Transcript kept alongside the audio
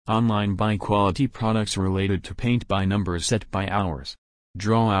Online buy quality products related to paint by numbers set by hours.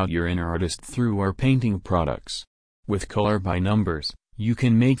 Draw out your inner artist through our painting products. With color by numbers, you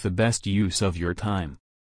can make the best use of your time.